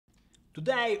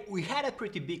Today we had a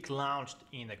pretty big launch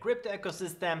in the crypto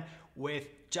ecosystem with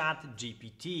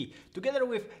ChatGPT. Together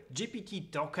with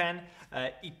GPT token,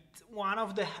 it's one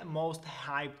of the most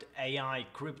hyped AI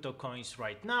crypto coins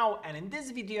right now, and in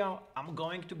this video I'm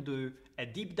going to do a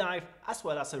deep dive as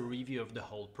well as a review of the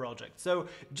whole project. So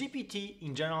GPT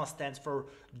in general stands for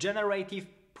Generative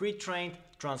Pre-trained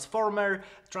Transformer.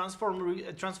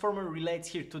 Transformer relates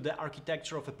here to the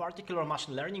architecture of a particular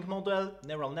machine learning model,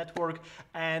 neural network,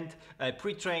 and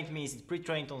pre-trained means it's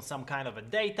pre-trained on some kind of a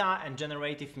data, and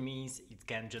generative means it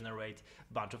can generate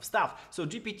a bunch of stuff. So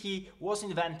GPT was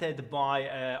invented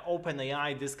by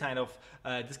OpenAI, this kind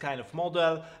of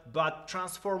model, but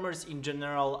transformers in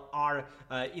general are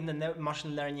in the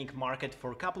machine learning market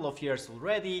for a couple of years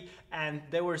already, and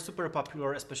they were super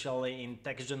popular, especially in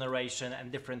text generation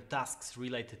and different tasks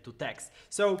related to text.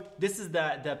 So this is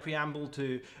the preamble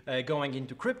to going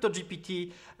into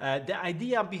CryptoGPT. The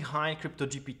idea behind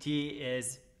CryptoGPT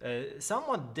is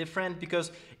somewhat different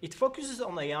because it focuses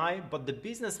on AI, but the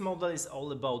business model is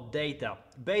all about data.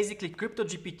 Basically,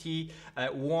 CryptoGPT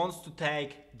wants to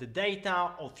take the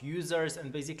data of users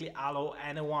and basically allow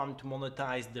anyone to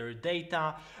monetize their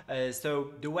data.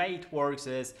 So the way it works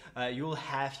is you'll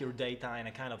have your data in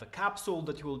a kind of a capsule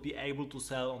that you will be able to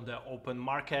sell on the open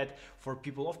market for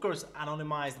people, of course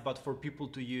anonymized, but for people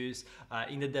to use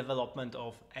in the development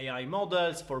of AI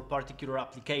models for particular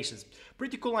applications.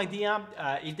 Pretty cool idea.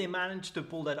 If they manage to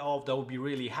pull that off, that would be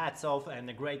really hats off and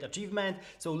a great achievement.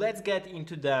 So let's get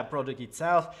into the project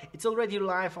itself. It's already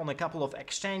live on a couple of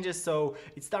exchanges. So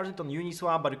it started on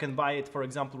Uniswap, but you can buy it, for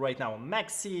example, right now on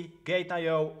Maxi,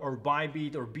 Gate.io, or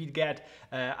ByBit or BitGet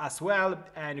as well.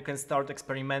 And you can start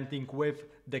experimenting with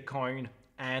the coin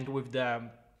and with the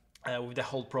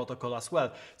whole protocol as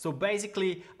well. So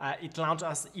basically it launched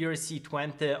as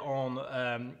ERC20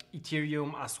 on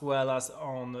Ethereum as well as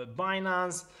on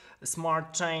Binance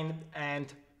Smart Chain,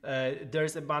 and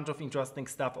there's a bunch of interesting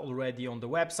stuff already on the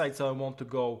website, so I want to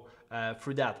go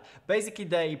through that. Basically,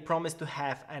 they promise to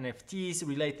have NFTs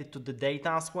related to the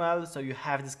data as well, so you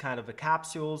have this kind of a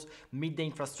capsules, meet the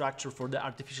infrastructure for the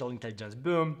artificial intelligence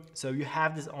boom. So you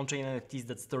have these on-chain NFTs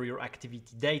that store your activity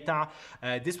data.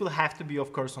 This will have to be,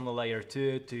 of course, on a layer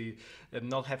 2 to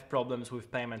not have problems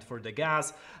with payment for the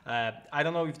gas. I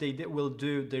don't know if they will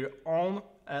do their own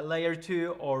layer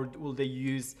 2 or will they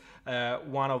use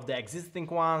one of the existing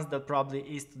ones. That probably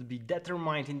is to be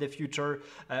determined in the future,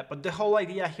 but the whole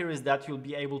idea here is that you'll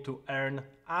be able to earn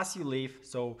as you live.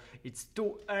 So it's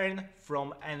to earn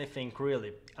from anything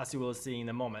really, as you will see in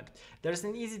a moment. There's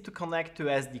an easy to connect to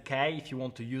SDK if you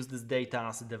want to use this data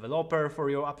as a developer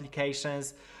for your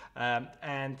applications,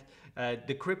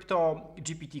 the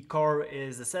CryptoGPT core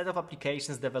is a set of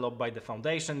applications developed by the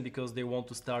foundation because they want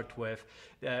to start with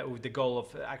the goal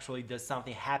of actually there's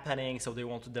something happening, so they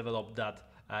want to develop that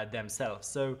themselves.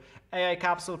 So AI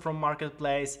capsule from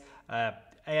marketplace,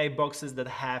 AI boxes that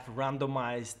have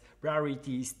randomized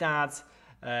rarity stats,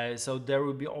 so there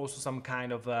will be also some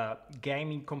kind of a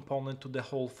gaming component to the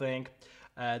whole thing.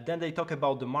 Then they talk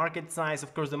about the market size.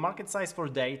 Of course, the market size for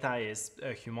data is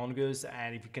humongous,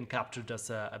 and if you can capture just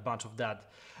a bunch of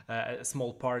that, a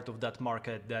small part of that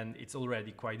market, then it's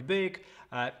already quite big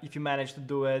if you manage to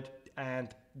do it.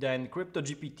 And then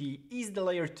CryptoGPT is the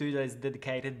layer 2 that is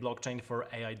dedicated blockchain for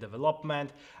AI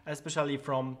development, especially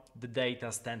from the data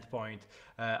standpoint,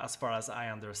 as far as I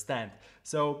understand.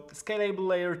 So scalable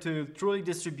layer 2, truly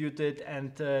distributed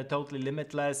and totally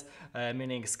limitless,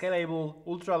 meaning scalable,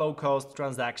 ultra low cost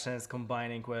transactions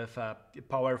combining with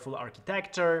powerful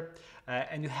architecture,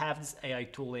 and you have this AI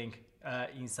tooling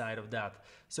inside of that.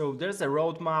 So there's a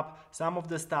roadmap. Some of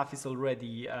the stuff is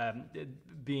already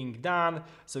being done.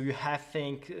 So you have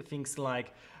things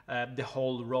like the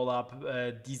whole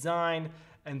rollup design,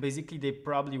 and basically they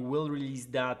probably will release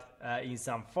that in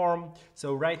some form.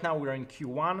 So right now we're in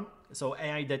Q1. So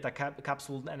AI data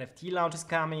capsule NFT launch is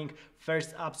coming.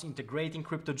 First apps integrating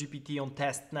CryptoGPT on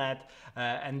testnet,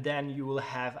 and then you will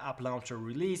have app launcher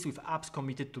release with apps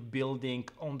committed to building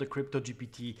on the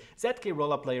CryptoGPT ZK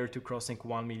rollup layer 2 crossing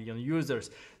 1 million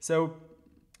users. So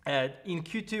in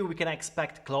Q2 we can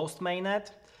expect closed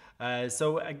mainnet.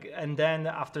 And then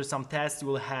after some tests,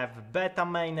 we'll have beta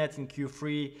mainnet in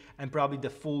Q3, and probably the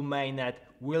full mainnet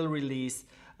will release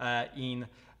in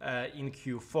in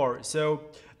Q4. So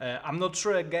I'm not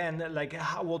sure again, like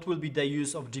what will be the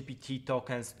use of GPT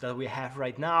tokens that we have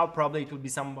right now. Probably it will be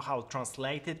somehow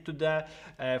translated to the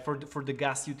for the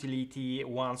gas utility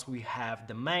once we have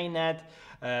the mainnet,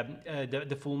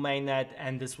 the full mainnet,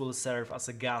 and this will serve as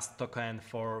a gas token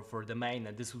for the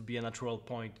mainnet. This would be a natural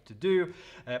point to do.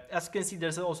 As you can see,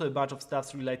 there's also a bunch of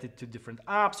stuff related to different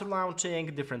apps launching,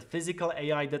 different physical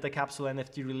AI data capsule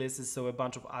NFT releases, so a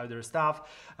bunch of other stuff.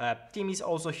 Team is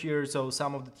also here, so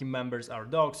some of the team members are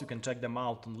dogs. You can check them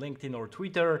out on LinkedIn or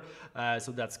Twitter,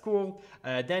 so that's cool.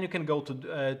 Then you can go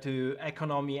to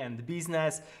economy and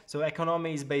business. So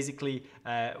economy is basically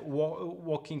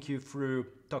walking you through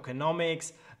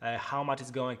tokenomics, how much is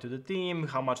going to the team,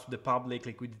 how much to the public,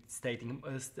 liquidity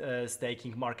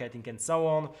staking, marketing, and so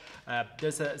on.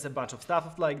 There's a bunch of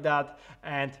stuff like that,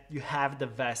 and you have the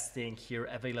vesting here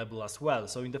available as well.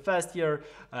 So in the first year,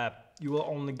 you will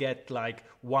only get like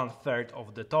 1/3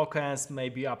 of the tokens,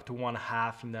 maybe up to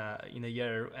 1/2 in a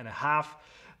year and a half.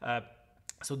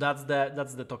 So that's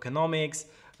the tokenomics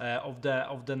of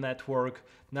the network.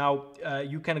 Now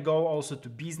you can go also to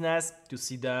business to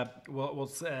see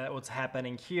what's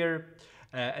happening here,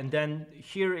 and then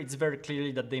here it's very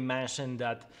clearly that they mentioned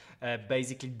that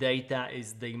basically data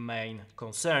is the main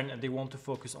concern, and they want to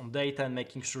focus on data and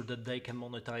making sure that they can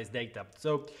monetize data.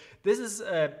 So this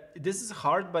is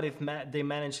hard, but if they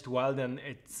manage it well, then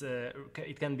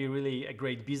it can be really a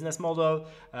great business model,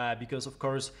 because of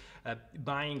course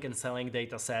buying and selling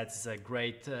data sets is a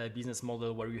great business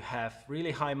model where you have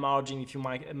really high margin if you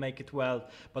might make it well,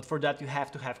 but for that you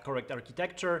have to have correct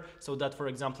architecture so that, for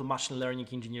example, machine learning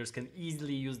engineers can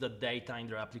easily use that data in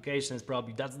their applications.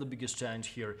 Probably that's the biggest challenge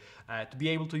here, to be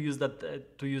able to use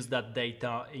that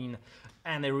data in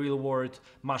any real world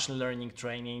machine learning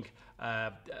training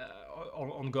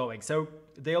ongoing. So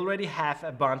they already have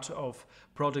a bunch of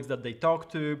projects that they talk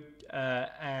to,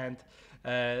 and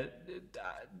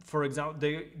for example,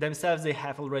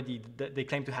 they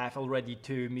claim to have already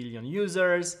 2 million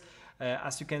users,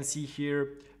 as you can see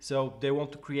here. So they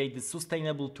want to create this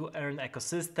sustainable to earn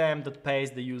ecosystem that pays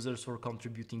the users for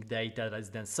contributing data that is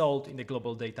then sold in the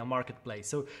global data marketplace.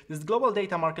 So this global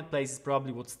data marketplace is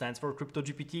probably what stands for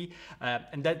CryptoGPT,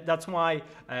 and that's why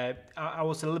I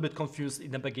was a little bit confused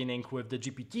in the beginning with the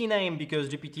GPT name, because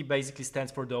GPT basically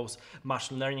stands for those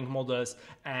machine learning models,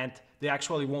 and they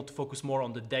actually want to focus more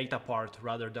on the data part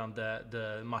rather than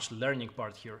the machine learning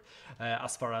part here,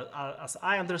 as far as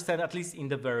I understand, at least in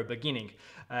the very beginning.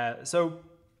 So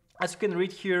as you can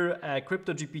read here,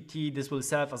 CryptoGPT, this will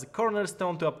serve as a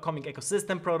cornerstone to upcoming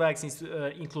ecosystem products,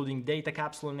 including data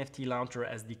capsule, NFT launcher,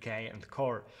 SDK, and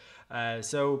core.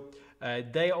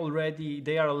 They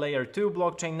are a layer 2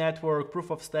 blockchain network,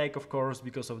 proof of stake, of course,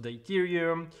 because of the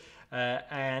Ethereum,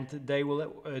 and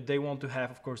they want to have,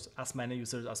 of course, as many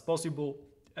users as possible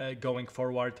going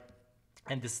forward.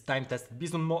 And this time-tested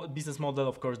business model,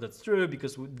 of course, that's true,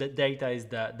 because the data is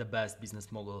the best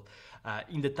business model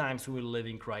in the times we're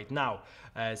living right now.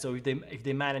 So if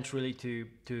they manage really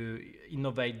to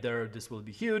innovate there, this will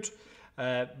be huge.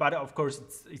 But of course,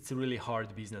 it's a really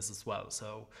hard business as well.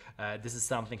 So this is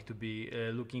something to be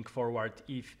looking forward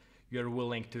if you're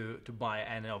willing to buy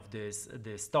any of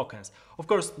these tokens. Of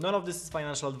course, none of this is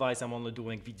financial advice. I'm only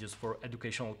doing videos for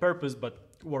educational purpose, but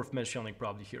worth mentioning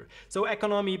probably here. So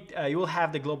economy, you will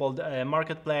have the global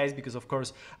marketplace, because of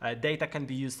course data can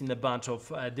be used in a bunch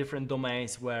of different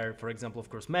domains where, for example, of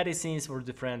course, medicines or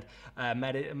different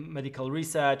medical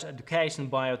research, education,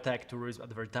 biotech, tourism,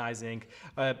 advertising,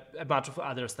 a bunch of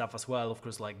other stuff as well, of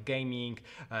course, like gaming.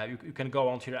 You can go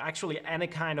on here. Actually, any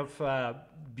kind of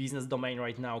business domain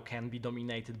right now can be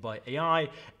dominated by AI,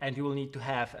 and you will need to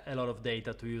have a lot of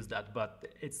data to use that. But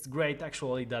it's great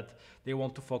actually that they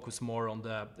want to focus more on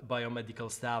the biomedical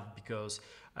stuff, because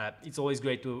it's always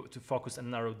great to focus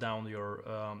and narrow down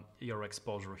your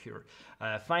exposure here.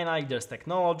 Finally, there's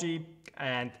technology,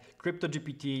 and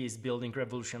CryptoGPT is building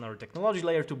revolutionary technology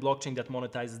layer 2 blockchain that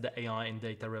monetizes the AI and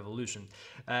data revolution.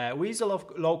 We use a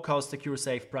low-cost, secure,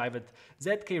 safe, private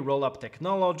ZK rollup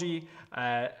technology,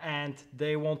 and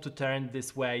they want to turn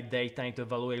this way data into a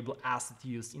valuable asset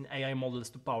used in AI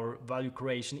models to power value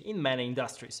creation in many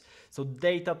industries. So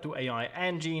data to AI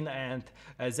engine and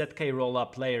ZK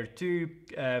rollup layer 2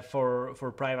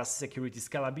 for privacy, security,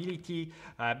 scalability.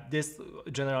 This,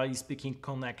 generally speaking,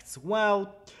 connects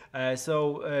well.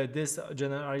 This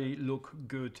generally look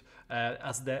good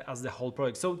as the whole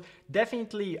project. So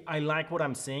definitely, I like what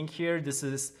I'm seeing here. This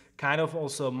is kind of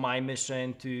also my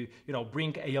mission to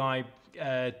bring AI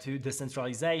to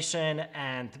decentralization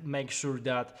and make sure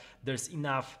that there's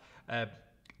enough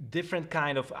different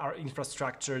kind of our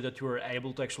infrastructure that you are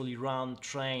able to actually run,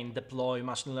 train, deploy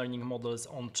machine learning models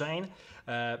on chain,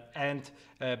 and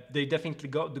they definitely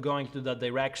going to that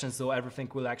direction. So everything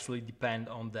will actually depend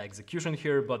on the execution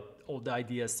here, but all the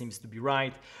ideas seems to be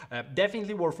right.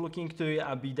 Definitely worth looking to.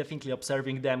 I'll be definitely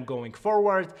observing them going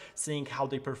forward, seeing how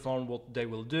they perform, what they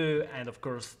will do, and of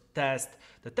course test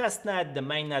the testnet, the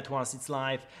mainnet once it's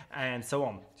live, and so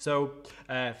on. So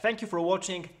thank you for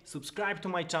watching. Subscribe to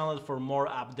my channel for more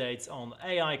updates on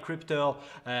AI, crypto,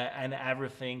 and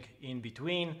everything in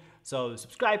between. So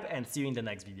subscribe and see you in the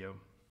next video.